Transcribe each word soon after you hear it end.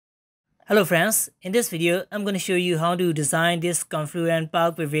Hello friends, in this video I'm going to show you how to design this Confluence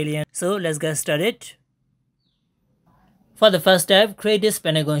Park Pavilion. So let's get started. For the first step, create this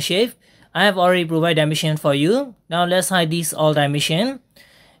pentagon shape. I have already provided dimension for you. Now let's hide these all dimension.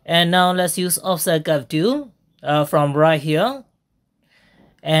 And now let's use offset curve tool from right here.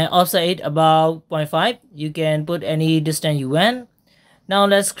 And offset it about 0.5. You can put any distance you want. Now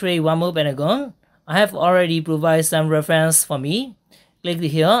let's create one more pentagon. I have already provided some reference for me. Click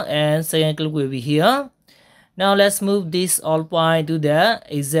here and second click will be here. Now let's move this all point to the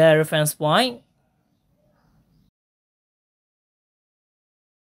exact reference point.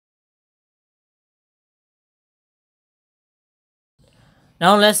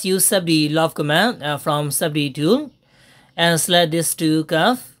 Now let's use SubD loft command from SubD tool and select this to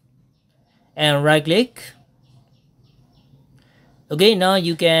curve and right click. Okay, now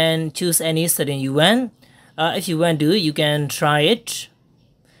you can choose any setting you want. If you want to, you can try it.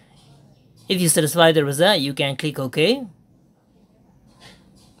 If you satisfy the result, you can click OK.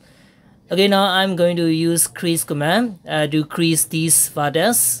 Okay, now I'm going to use crease command to crease these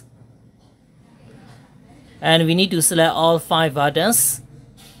vertices. And we need to select all 5 vertices.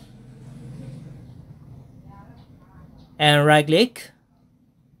 And right click.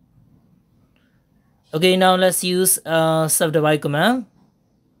 Okay, now let's use subdivide command.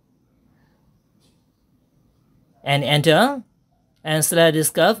 And enter. And select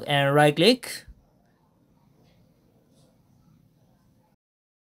this curve and right click.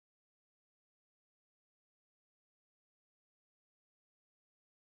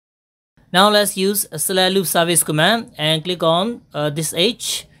 Now let's use a select loop surface command and click on this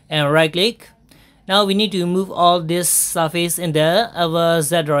edge and right click. Now we need to move all this surface in the other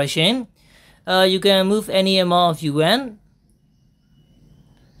Z direction. You can move any amount of you want.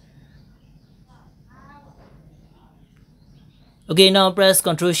 Okay, now press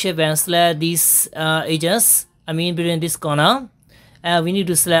Ctrl Shift and select these edges. Between this corner. We need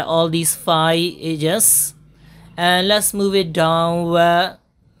to select all these 5 edges. And let's move it downward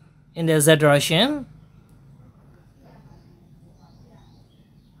in the Z direction.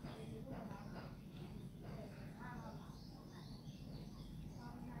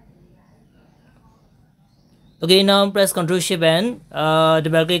 Okay, now press Ctrl Shift and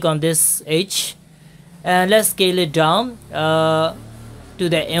double click on this edge. And let's scale it down to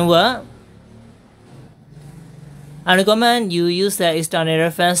the inward. I recommend you use the external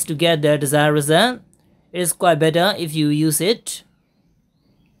reference to get the desired result. It is quite better if you use it.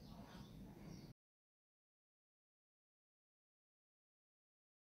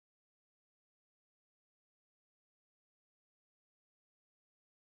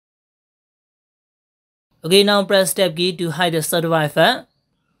 Okay, now press Tab key to hide the subdivide effect.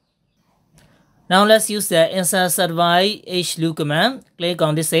 Now let's use the insert subdivide edge loop command. Click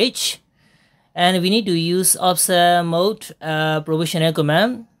on this edge. And we need to use offset mode provisional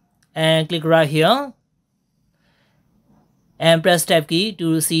command. And click right here. And press Tab key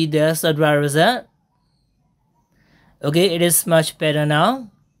to see the subdivide result. Okay, it is much better now.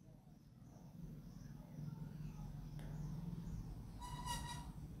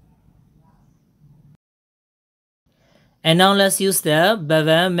 And now let's use the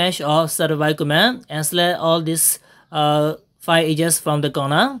bevel mesh or subdivide command and select all these 5 edges from the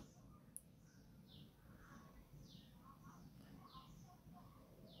corner.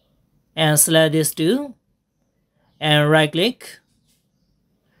 And select this too. And right click.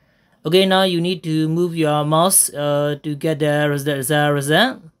 Okay, now you need to move your mouse to get the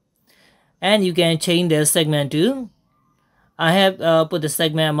result. And you can change the segment too. I have put the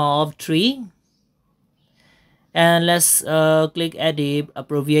segment amount of 3. And let's click at the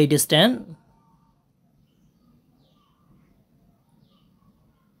appropriate distance.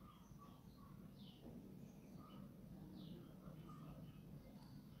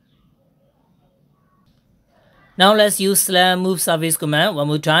 Now let's use select move surface command one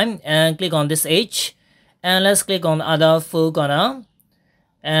more time and click on this edge. And let's click on other 4 corner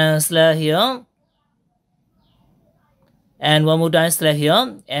and select here. And one more time select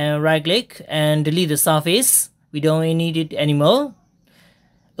here and right click and delete the surface. We don't need it anymore.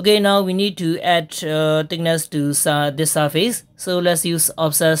 Okay, now we need to add thickness to this surface. So let's use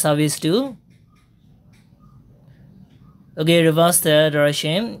offset surface tool. Okay, reverse the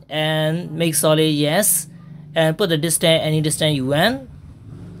direction and make solid yes. And put the distance, any distance you want.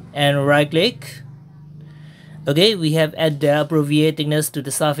 And right click. Okay, we have added the appropriate thickness to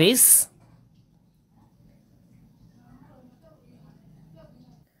the surface.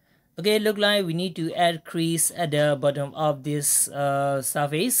 Okay, look like we need to add crease at the bottom of this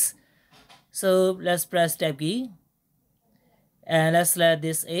surface. So let's press Tab key and let's select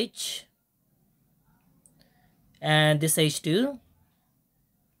this edge and this edge too.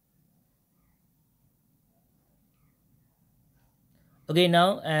 Okay,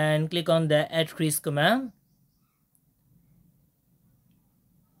 now and click on the add crease command,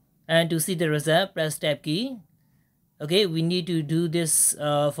 and to see the result press tab key. Okay, we need to do this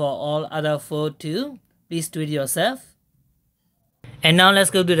for all other 4 too. Please do it yourself. And now let's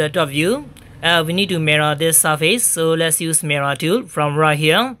go to the top view. We need to mirror this surface, so let's use mirror tool from right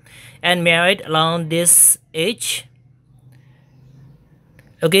here and mirror it along this edge.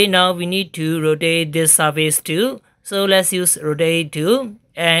 Okay, now we need to rotate this surface too, so let's use rotate tool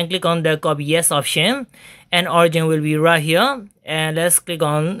and click on the copy yes option, and origin will be right here, and let's click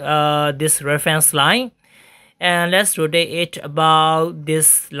on this reference line and let's rotate it about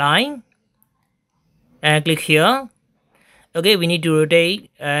this line and click here. Okay, we need to rotate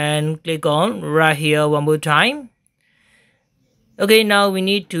and click on right here one more time. Okay, now we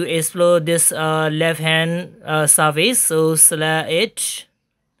need to explore this left hand surface, so select it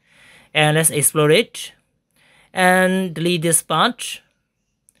and let's explore it and delete this part.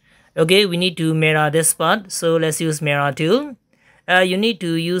 Okay, we need to mirror this part, so let's use mirror tool. You need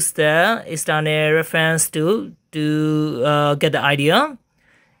to use the external reference tool to get the idea,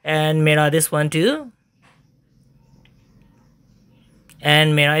 and mirror this one too,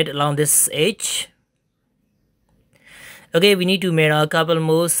 and mirror it along this edge. Okay, we need to mirror a couple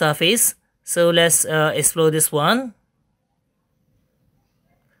more surface, so let's explore this one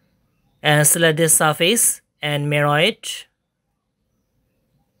and select this surface and mirror it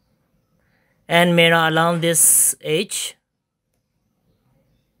and mirror along this edge.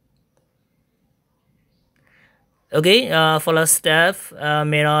 Okay, follow step,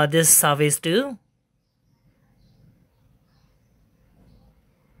 mirror this surface too.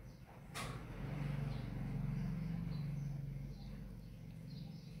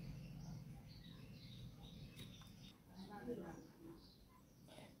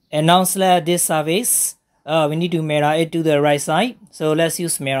 And now select this surface. We need to mirror it to the right side, so let's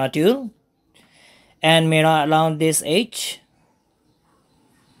use mirror tool and mirror along this edge.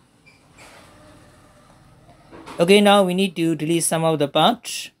 Okay, now we need to delete some of the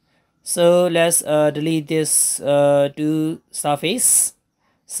parts, so let's delete this two surface,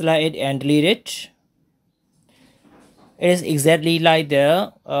 select it and delete it. It is exactly like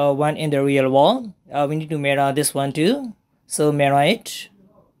the one in the real wall. We need to mirror this one too, so mirror it.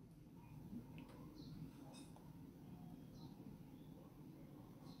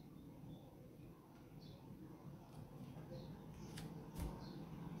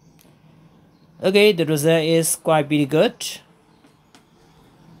 Okay, the result is quite pretty good.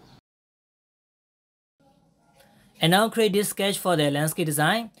 And now create this sketch for the landscape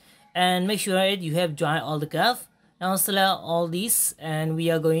design, and make sure you have joined all the curve. Now select all these, and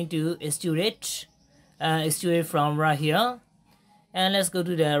we are going to extrude it from right here. And let's go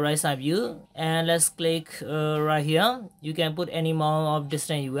to the right side view, and let's click right here. You can put any amount of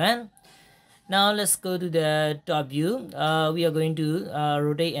distance you want. Now let's go to the top view. We are going to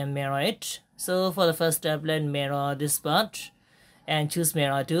rotate and mirror it. So for the first step, let's mirror this part and choose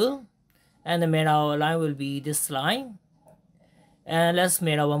mirror tool, and the mirror line will be this line. And let's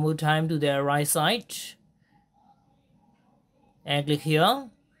mirror one more time to the right side and click here.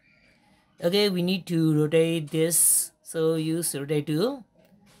 Okay, we need to rotate this, so use rotate tool,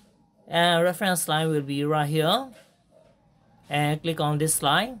 and reference line will be right here and click on this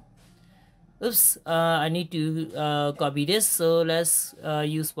line. Oops, I need to copy this, so let's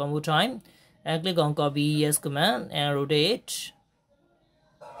use one more time and click on copy yes command and rotate,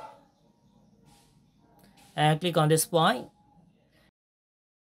 and click on this point